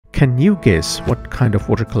Can you guess what kind of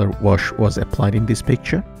watercolor wash was applied in this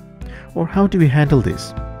picture? Or how do we handle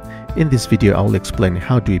this? In this video, I will explain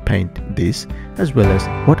how do we paint this, as well as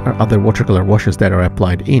what are other watercolor washes that are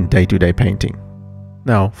applied in day-to-day painting.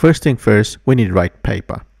 Now, first thing first, we need right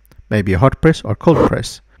paper, maybe a hot press or cold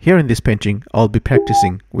press. Here in this painting, I'll be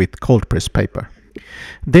practicing with cold press paper.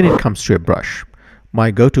 Then it comes to a brush.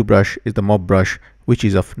 My go-to brush is the mop brush, which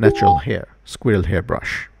is of natural hair, squirrel hair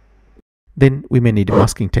brush. Then we may need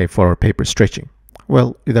masking tape for our paper stretching.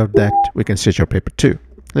 Well, without that, we can stretch our paper too.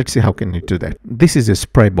 Let's see how can we do that. This is a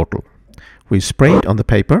spray bottle. We spray it on the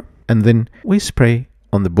paper, and then we spray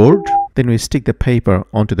on the board. Then we stick the paper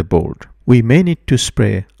onto the board. We may need to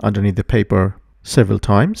spray underneath the paper several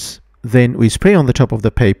times. Then we spray on the top of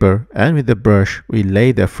the paper, and with the brush, we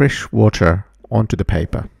lay the fresh water onto the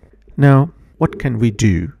paper. Now, what can we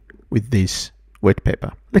do with this wet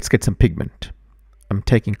paper? Let's get some pigment. I'm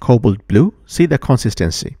taking cobalt blue. See the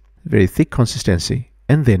consistency, very thick consistency.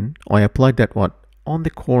 And then I applied that one on the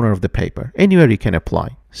corner of the paper, anywhere you can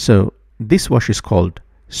apply. So this wash is called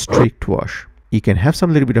streaked wash. You can have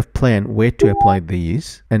some little bit of plan where to apply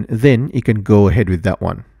these, and then you can go ahead with that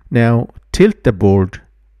one. Now tilt the board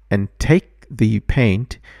and take the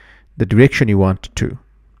paint the direction you want to,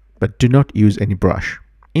 but do not use any brush.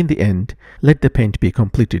 In the end, let the paint be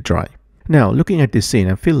completely dry. Now looking at this scene,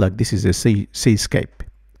 I feel like this is a seascape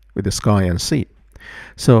with the sky and sea.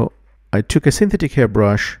 So I took a synthetic hair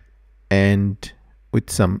brush and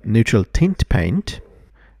with some neutral tint paint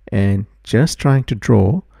and just trying to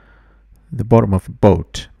draw the bottom of a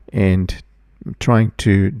boat, and trying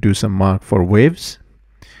to do some mark for waves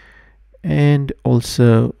and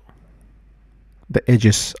also the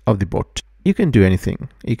edges of the boat. You can do anything.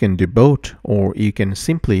 You can do boat, or you can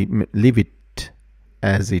simply leave it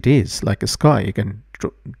as it is, like a sky. You can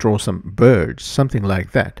draw some birds, something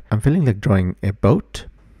like that. I'm feeling like drawing a boat,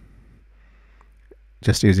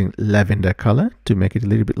 just using lavender color to make it a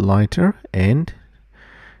little bit lighter and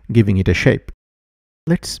giving it a shape.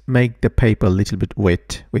 Let's make the paper a little bit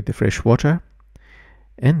wet with the fresh water,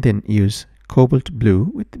 and then use cobalt blue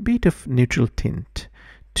with a bit of neutral tint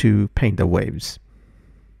to paint the waves.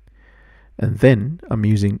 And then I'm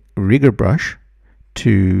using rigger brush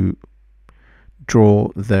to draw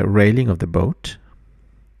the railing of the boat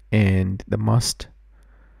and the mast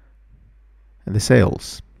and the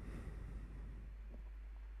sails.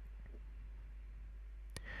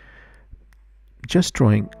 Just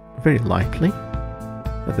drawing very lightly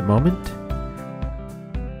at the moment,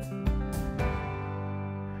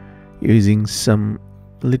 using some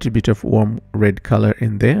little bit of warm red color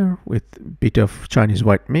in there with a bit of Chinese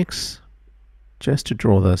white mix just to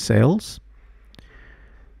draw the sails,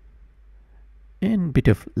 and a bit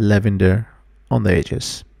of lavender on the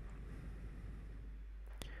edges.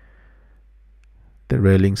 The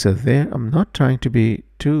railings are there. I'm not trying to be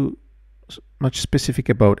too much specific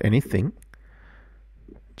about anything,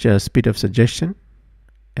 just a bit of suggestion,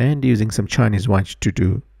 and using some Chinese white to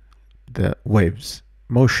do the waves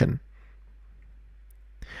motion.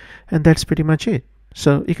 And that's pretty much it.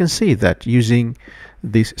 So you can see that using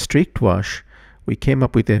this streaked wash, we came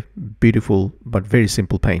up with a beautiful but very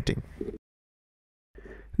simple painting.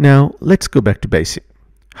 Now let's go back to basic.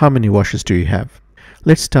 How many washes do you have?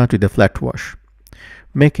 Let's start with the flat wash.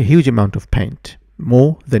 Make a huge amount of paint,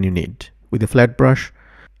 more than you need. With a flat brush,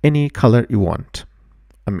 any color you want.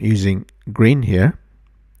 I'm using green here,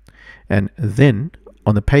 and then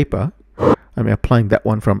on the paper I'm applying that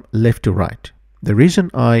one from left to right. The reason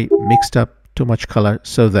I mixed up too much color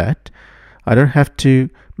so that I don't have to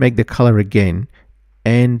make the color again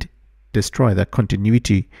and destroy the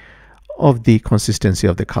continuity of the consistency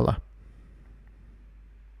of the color.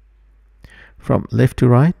 From left to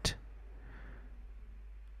right,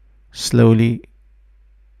 slowly,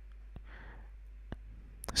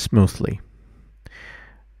 smoothly.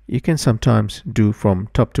 You can sometimes do from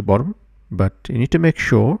top to bottom, but you need to make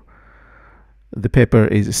sure the paper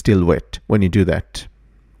is still wet when you do that.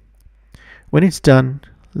 When it's done,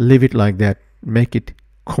 leave it like that. Make it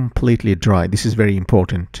completely dry. This is very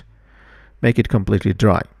important. Make it completely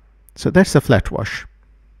dry. So that's a flat wash.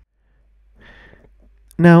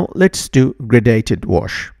 Now let's do gradated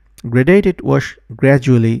wash. Gradated wash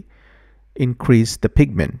gradually increase the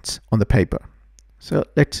pigments on the paper. So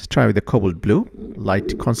let's try with the cobalt blue,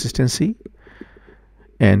 light consistency,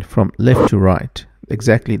 and from left to right,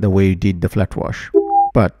 exactly the way you did the flat wash.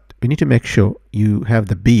 But you need to make sure you have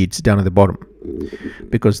the beads down at the bottom,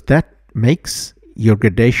 because that makes your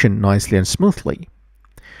gradation nicely and smoothly.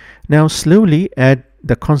 Now slowly add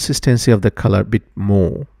the consistency of the color a bit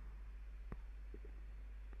more.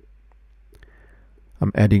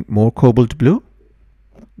 I'm adding more cobalt blue.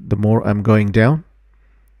 The more I'm going down,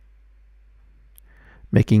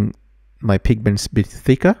 making my pigments a bit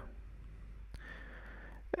thicker.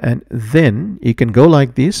 And then you can go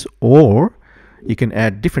like this, or you can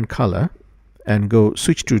add different color and go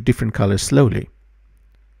switch to different colors slowly.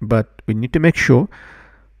 But we need to make sure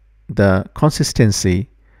the consistency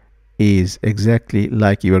is exactly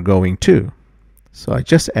like you are going to. So I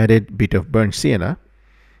just added a bit of burnt sienna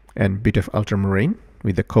and a bit of ultramarine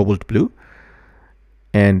with the cobalt blue,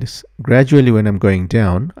 and gradually when I'm going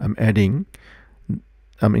down,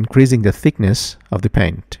 I'm increasing the thickness of the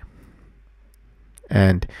paint,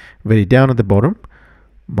 and very down at the bottom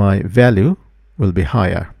my value will be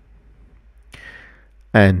higher,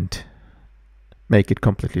 and make it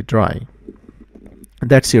completely dry.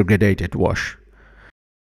 That's your gradated wash.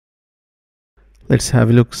 Let's have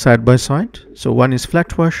a look side by side. So one is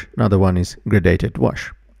flat wash, another one is gradated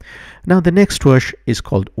wash. Now the next wash is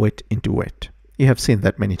called wet into wet. You have seen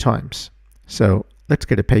that many times. So let's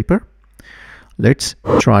get a paper. Let's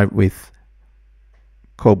try with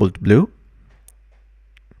cobalt blue,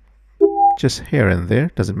 just here and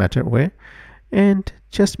there, doesn't matter where, and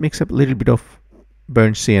just mix up a little bit of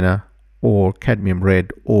burnt sienna or cadmium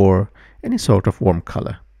red or any sort of warm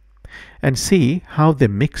color, and see how they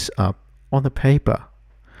mix up on the paper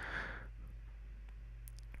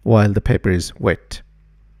while the paper is wet.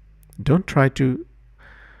 Don't try to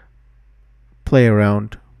play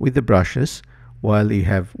around with the brushes while you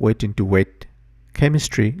have wet into wet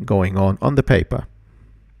chemistry going on the paper.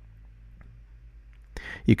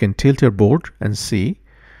 You can tilt your board and see,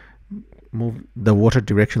 move the water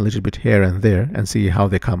direction a little bit here and there and see how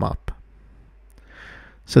they come up.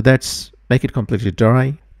 So that's make it completely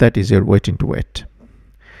dry. That is your wet into wet.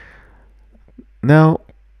 Now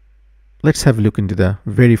let's have a look into the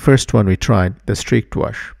very first one we tried, the streaked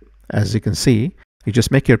wash. As you can see, you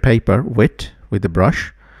just make your paper wet with the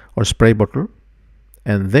brush or spray bottle,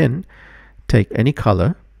 and then take any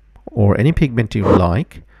color or any pigment you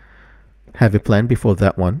like, have a plan before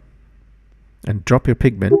that one, and drop your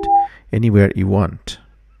pigment anywhere you want.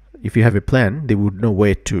 If you have a plan, they would know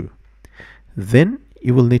where to. Then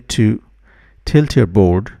you will need to tilt your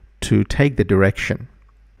board to take the direction.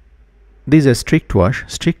 This is a streaked wash.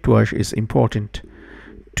 Streaked wash is important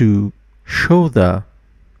to show the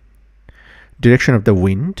direction of the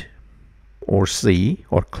wind or sea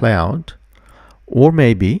or cloud, or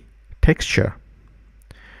maybe texture.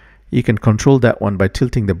 You can control that one by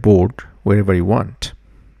tilting the board wherever you want.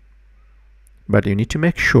 But you need to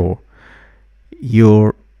make sure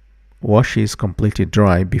your wash is completely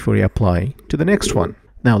dry before you apply to the next one.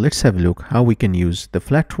 Now let's have a look how we can use the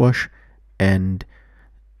flat wash and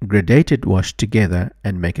gradated wash together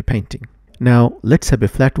and make a painting. Now let's have a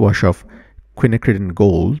flat wash of quinacridone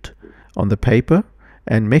gold on the paper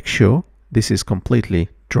and make sure this is completely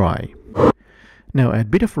dry. Now add a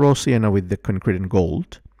bit of raw sienna with the quinacridone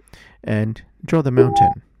gold and draw the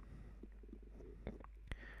mountain.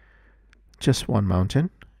 Just one mountain,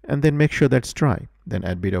 and then make sure that's dry. Then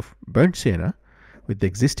add a bit of burnt sienna with the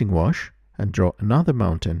existing wash and draw another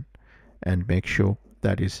mountain and make sure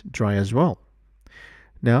that is dry as well.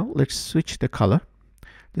 Now let's switch the color.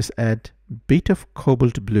 Just add a bit of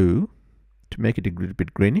cobalt blue to make it a little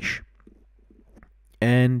bit greenish,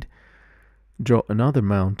 and draw another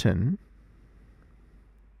mountain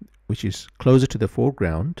which is closer to the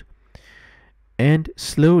foreground, and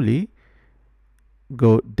slowly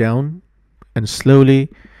go down and slowly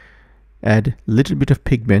add a little bit of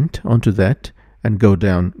pigment onto that and go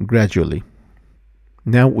down gradually.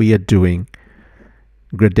 Now we are doing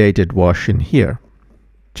gradated wash in here.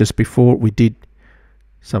 Just before we did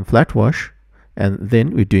some flat wash, and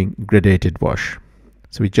then we're doing gradated wash.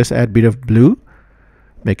 So we just add a bit of blue,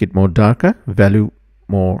 make it more darker, value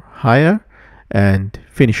more higher, and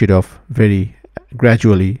finish it off very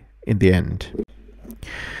gradually in the end.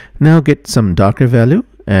 Now get some darker value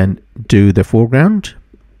and do the foreground.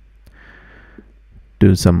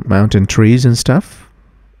 Do some mountain trees and stuff,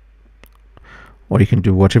 or you can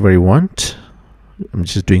do whatever you want. I'm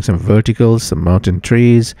just doing some verticals, some mountain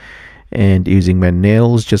trees, and using my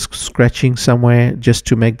nails, just scratching somewhere just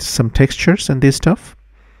to make some textures and this stuff.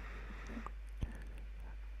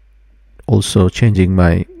 Also changing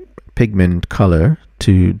my pigment color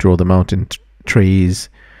to draw the mountain trees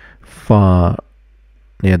far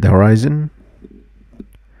near the horizon,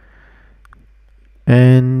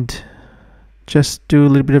 and just do a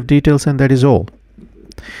little bit of details, and that is all.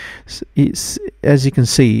 As you can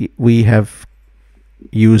see, we have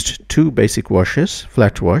used two basic washes,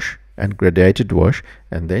 flat wash and gradated wash,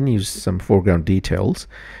 and then used some foreground details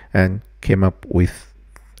and came up with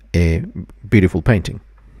a beautiful painting.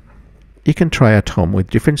 you can try at home with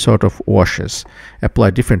different sort of washes,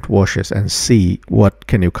 apply different washes and see what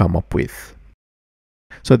can you come up with.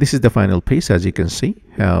 So this is the final piece, as you can see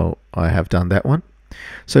how I have done that one.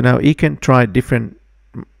 So now you can try different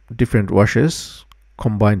washes,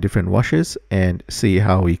 combine different washes and see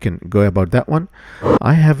how you can go about that one.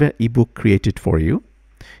 I have an ebook created for you.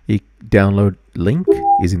 Download link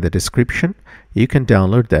is in the description. You can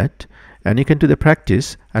download that and you can do the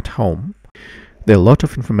practice at home. There are a lot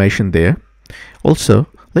of information there. Also,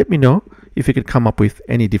 let me know if you could come up with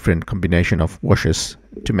any different combination of washes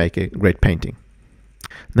to make a great painting.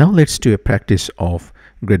 Now let's do a practice of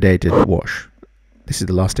gradated wash. This is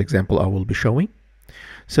the last example I will be showing.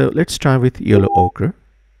 So let's try with yellow ochre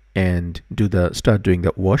and start doing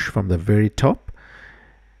the wash from the very top.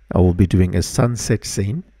 I will be doing a sunset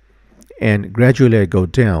scene, and gradually I go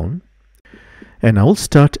down and I will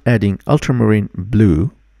start adding ultramarine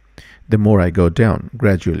blue the more I go down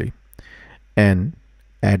gradually, and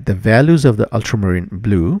add the values of the ultramarine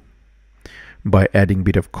blue by adding a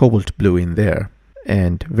bit of cobalt blue in there.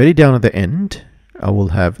 And very down at the end I will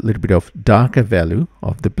have a little bit of darker value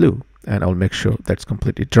of the blue, and I'll make sure that's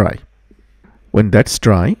completely dry. When that's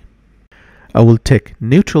dry, I will take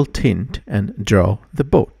neutral tint and draw the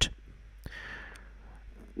boat.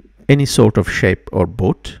 Any sort of shape or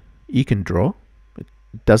boat you can draw. It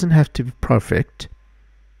doesn't have to be perfect.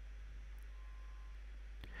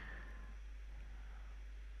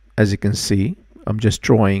 As you can see, I'm just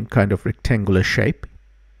drawing kind of rectangular shape,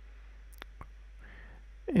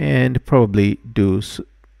 and probably do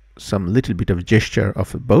some little bit of gesture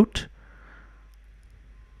of a boat,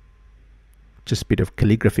 just a bit of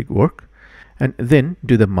calligraphic work, and then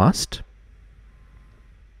do the mast.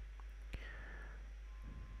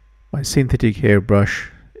 My synthetic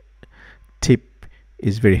hairbrush tip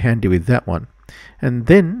is very handy with that one. And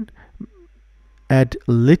then add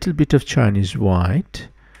a little bit of Chinese white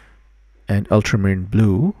and ultramarine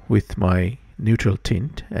blue with my neutral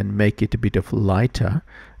tint and make it a bit of lighter,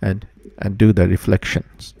 and do the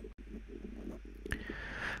reflections.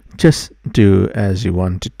 Just do as you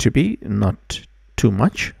want it to be, not too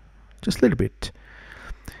much, just a little bit.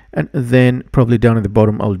 And then probably down at the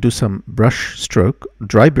bottom I'll do some brush stroke,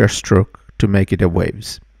 dry brush stroke, to make it a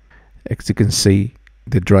waves. As you can see,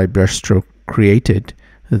 the dry brush stroke created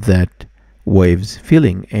that waves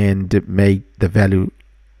feeling and made the value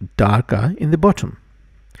darker in the bottom.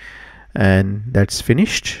 And that's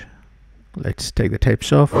finished. Let's take the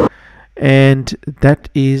tapes off, and that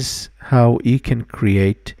is how you can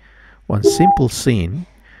create one simple scene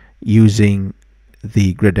using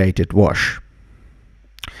the gradated wash.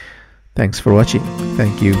 Thanks for watching.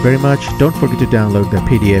 Thank you very much. Don't forget to download the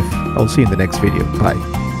PDF. I'll see you in the next video.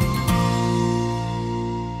 Bye.